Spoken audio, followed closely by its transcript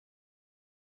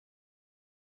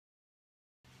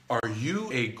Are you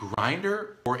a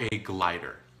grinder or a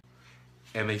glider?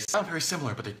 And they sound very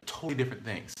similar, but they're totally different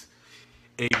things.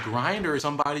 A grinder is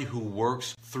somebody who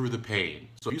works through the pain.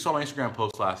 So you saw my Instagram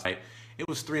post last night. It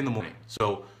was 3 in the morning.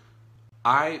 So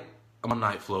I'm on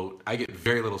night float. I get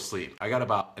very little sleep. I got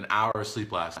about an hour of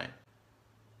sleep last night.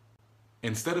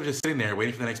 Instead of just sitting there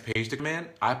waiting for the next page to come in,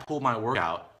 I pull my work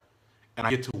out and I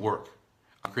get to work.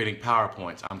 I'm creating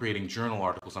PowerPoints. I'm creating journal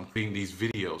articles. I'm creating these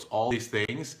videos, all these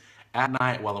things at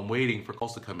night while I'm waiting for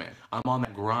calls to come in. I'm on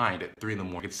that grind at 3 in the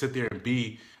morning. I can sit there and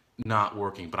be not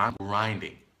working, but I'm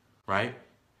grinding, right?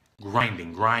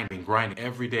 Grinding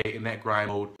every day in that grind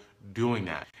mode, doing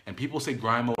that. And people say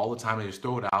grind mode all the time and just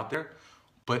throw it out there,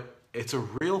 but it's a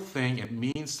real thing. It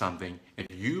means something. If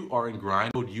you are in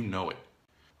grind mode, you know it,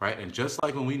 right? And just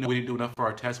like when we know we didn't do enough for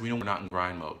our tests, we know we're not in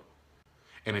grind mode.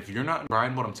 And if you're not in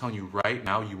grind mode, I'm telling you right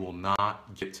now, you will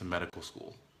not get to medical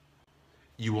school.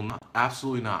 You will not,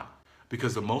 absolutely not.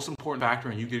 Because the most important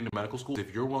factor in you getting to medical school is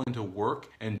if you're willing to work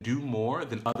and do more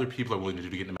than other people are willing to do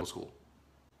to get into medical school.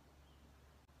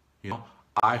 You know,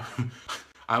 I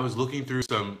was looking through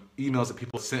some emails that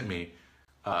people sent me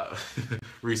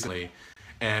recently,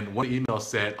 and one email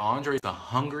said, Andre is the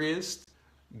hungriest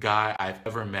guy I've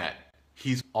ever met.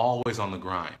 He's always on the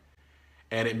grind.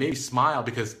 And it made me smile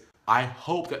because I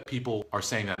hope that people are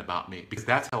saying that about me, because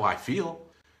that's how I feel.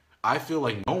 I feel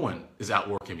like no one is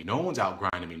outworking me. No one's out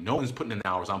grinding me. No one's putting in the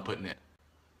hours I'm putting in.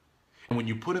 And when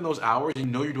you put in those hours, you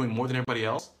know you're doing more than everybody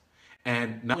else.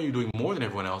 And not only are you doing more than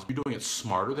everyone else, you're doing it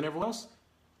smarter than everyone else.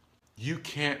 You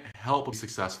can't help but be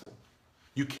successful.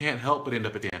 You can't help but end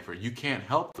up at Stanford. You can't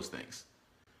help those things,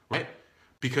 right?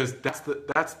 Because that's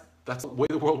the way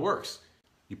the world works.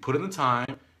 You put in the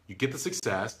time, you get the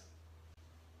success.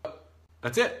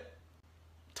 That's it.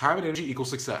 Time and energy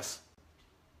equals success.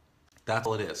 That's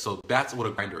all it is. So that's what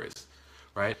a grinder is,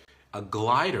 right? A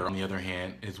glider, on the other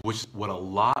hand, is what a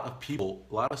lot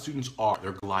of students are.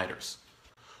 They're gliders.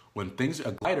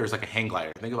 A glider is like a hang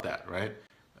glider. Think about that, right?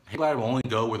 A hang glider will only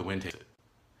go where the wind takes it.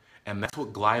 And that's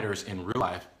what gliders in real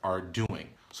life are doing.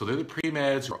 So they're the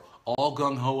premeds who are all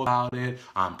gung-ho about it.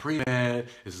 I'm premed.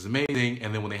 This is amazing.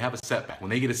 And then when they have a setback,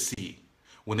 when they get a C,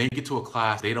 when they get to a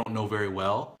class they don't know very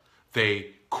well,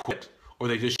 they quit or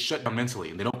they just shut down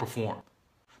mentally and they don't perform.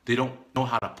 They don't know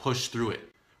how to push through it,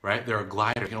 right? They're a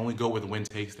glider. They can only go where the wind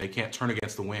takes them. They can't turn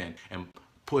against the wind and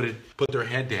put their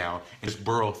head down and just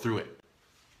burrow through it,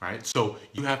 right? So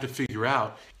you have to figure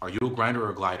out, are you a grinder or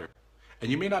a glider?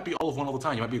 And you may not be all of one all the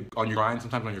time. You might be on your grind,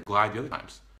 sometimes on your glide the other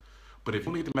times. But if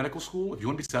you want to get to medical school, if you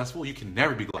want to be successful, you can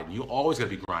never be gliding. You always got to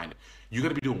be grinding. You got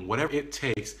to be doing whatever it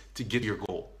takes to get to your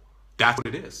goal. That's what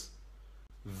it is.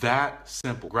 That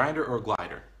simple. Grinder or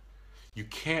glider. You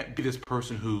can't be this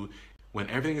person who, when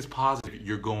everything is positive,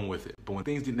 you're going with it. But when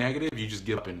things get negative, you just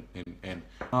give up and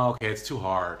oh, okay, it's too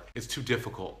hard. It's too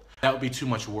difficult. That would be too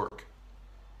much work,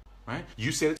 right?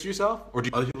 You say that to yourself, or do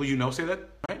other people you know say that,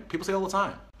 right? People say it all the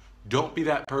time. Don't be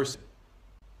that person.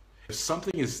 If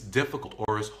something is difficult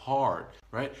or is hard,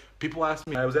 right? People ask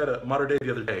me, I was at a Modern Day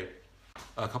the other day,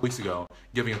 a couple weeks ago,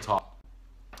 giving a talk.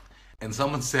 And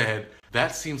someone said,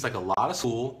 that seems like a lot of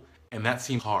school, and that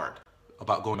seems hard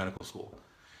about going to medical school.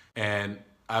 And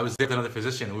I was there with another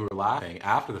physician, and we were laughing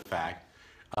after the fact.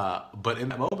 But in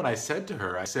that moment, I said to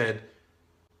her, I said,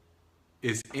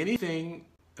 is anything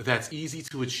that's easy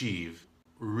to achieve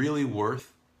really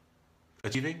worth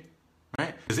achieving,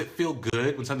 right? Does it feel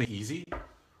good when something's easy?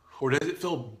 Or does it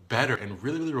feel better and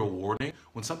really, really rewarding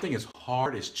when something is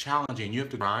hard, is challenging, and you have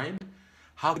to grind?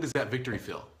 How good does that victory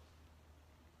feel?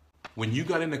 When you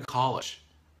got into college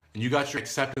and you got your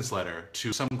acceptance letter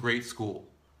to some great school,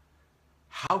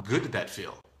 how good did that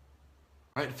feel?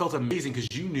 Right? It felt amazing because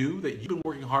you knew that you've been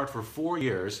working hard for 4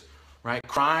 years, right?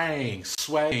 Crying,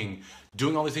 sweating,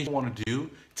 doing all these things you want to do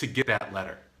to get that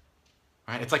letter.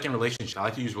 Right? It's like in relationships. I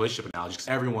like to use relationship analogies because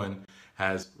everyone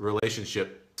has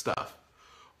relationship stuff.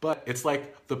 But it's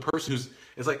like the person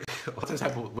it's like a lot of times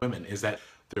happens with women is that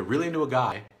they're really into a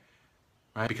guy,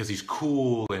 right? Because he's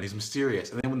cool and he's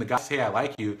mysterious. And then when the guy says, hey, I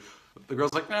like you, the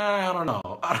girl's like, nah, I don't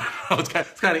know.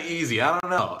 It's kind of easy. I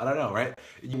don't know, right?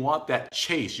 You want that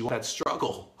chase. You want that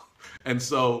struggle. And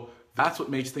so that's what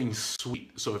makes things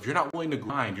sweet. So if you're not willing to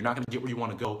grind, you're not going to get where you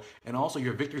want to go. And also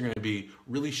your victory is going to be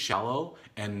really shallow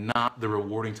and not the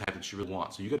rewarding type that you really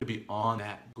want. So you got to be on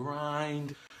that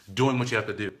grind, doing what you have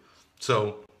to do.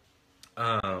 So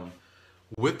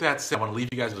with that said, I want to leave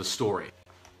you guys with a story.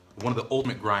 One of the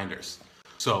ultimate grinders.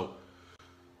 So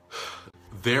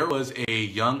there was a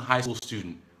young high school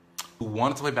student who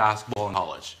wanted to play basketball in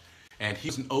college. And he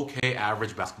was an okay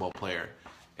average basketball player.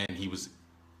 And he was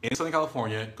in Southern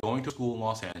California going to school in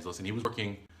Los Angeles. And he was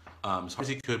working as hard as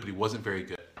he could, but he wasn't very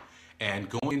good. And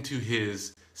going into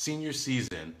his senior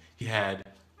season, he had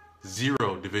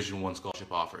 0 Division I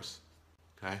scholarship offers.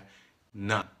 Okay?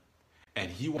 None. And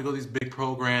he wanted to go to these big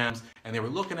programs, and they were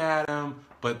looking at him,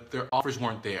 but their offers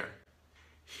weren't there.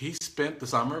 He spent the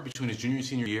summer between his junior and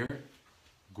senior year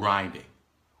grinding,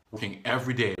 working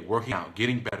every day, working out,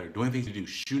 getting better, doing things to do,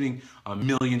 shooting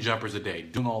 1,000,000 jumpers a day,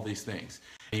 doing all these things.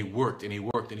 And he worked, and he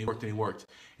worked, and he worked, and he worked.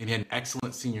 And he had an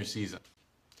excellent senior season.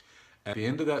 At the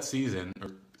end of that season, or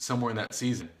somewhere in that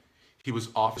season, he was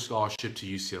offered a scholarship to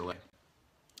UCLA.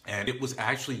 And it was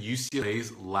actually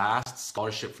UCLA's last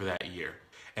scholarship for that year.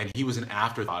 And he was an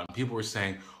afterthought. And people were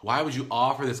saying, why would you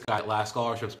offer this guy last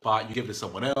scholarship spot? You give it to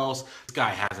someone else. This guy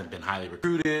hasn't been highly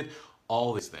recruited.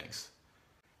 All these things.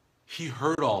 He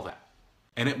heard all that.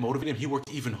 And it motivated him. He worked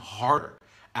even harder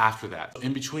after that. So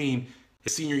in between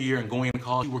his senior year and going into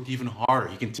college, he worked even harder.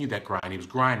 He continued that grind. He was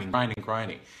grinding.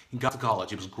 He got to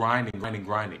college. He was grinding,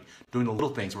 doing the little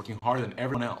things, working harder than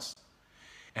everyone else.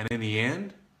 And in the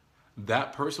end,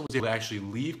 that person was able to actually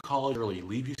leave college early,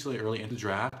 leave UCLA early into the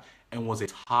draft, and was a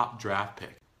top draft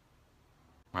pick,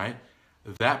 right?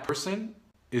 That person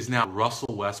is now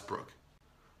Russell Westbrook,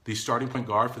 the starting point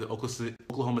guard for the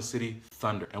Oklahoma City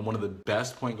Thunder, and one of the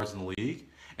best point guards in the league.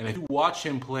 And if you watch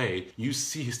him play, you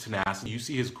see his tenacity, you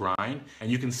see his grind, and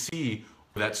you can see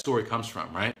where that story comes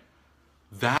from, right?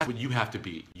 That's what you have to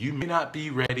be. You may not be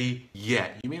ready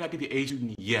yet. You may not be the A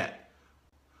student yet.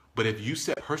 But if you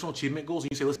set personal achievement goals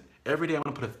and you say, listen, every day I'm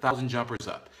going to put 1,000 jumpers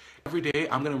up. Every day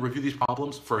I'm going to review these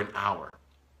problems for an hour.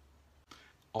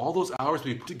 All those hours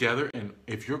will be put together, and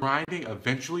if you're grinding,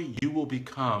 eventually you will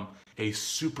become a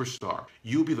superstar.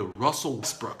 You'll be the Russell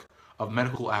Westbrook of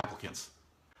medical school applicants.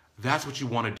 That's what you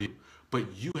want to do. But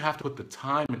you have to put the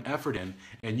time and effort in,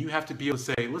 and you have to be able to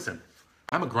say, listen,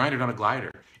 I'm a grinder, not a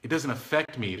glider. It doesn't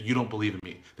affect me that you don't believe in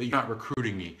me, that you're not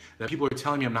recruiting me, that people are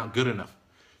telling me I'm not good enough.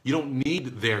 You don't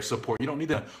need their support. You don't need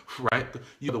them, right?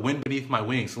 The wind beneath my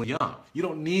wings, Celine Young. You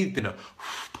don't need them to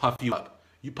puff you up.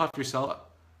 You puff yourself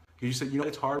up. You said, you know,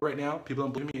 it's hard right now. People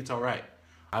don't believe me. It's all right.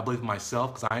 I believe in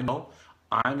myself because I know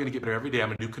I'm going to get better every day. I'm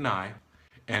going to do Kanai,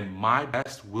 and my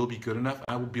best will be good enough.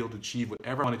 I will be able to achieve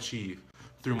whatever I want to achieve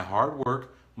through my hard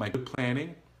work, my good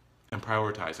planning, and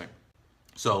prioritizing.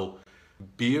 So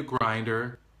be a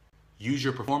grinder. Use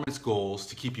your performance goals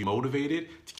to keep you motivated,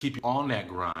 to keep you on that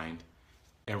grind,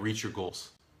 and reach your goals.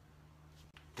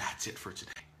 That's it for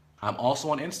today. I'm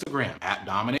also on Instagram at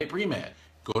Dominate Premed.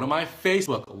 Go to my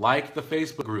Facebook, like the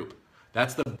Facebook group.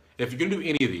 If you're gonna do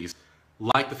any of these,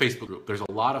 like the Facebook group. There's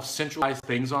a lot of centralized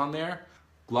things on there.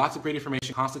 Lots of great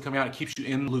information constantly coming out. It keeps you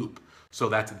in the loop. So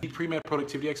that's the Premed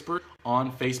Productivity Expert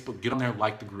on Facebook. Get on there,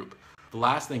 like the group. The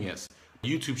last thing is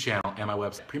YouTube channel and my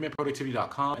website,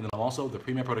 premedproductivity.com, and then I'm also the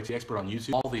Premed Productivity Expert on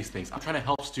YouTube. All these things. I'm trying to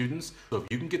help students. So if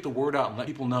you can get the word out and let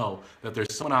people know that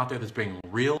there's someone out there that's bringing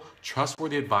real,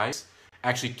 trustworthy advice,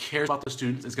 actually cares about the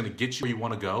students, is going to get you where you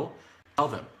want to go, tell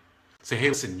them. Say, hey,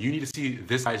 listen, you need to see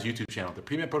this guy's YouTube channel. The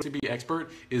Premed Productivity Expert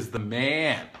is the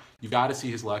man. You've got to see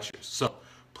his lectures. So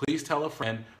please tell a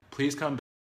friend. Please come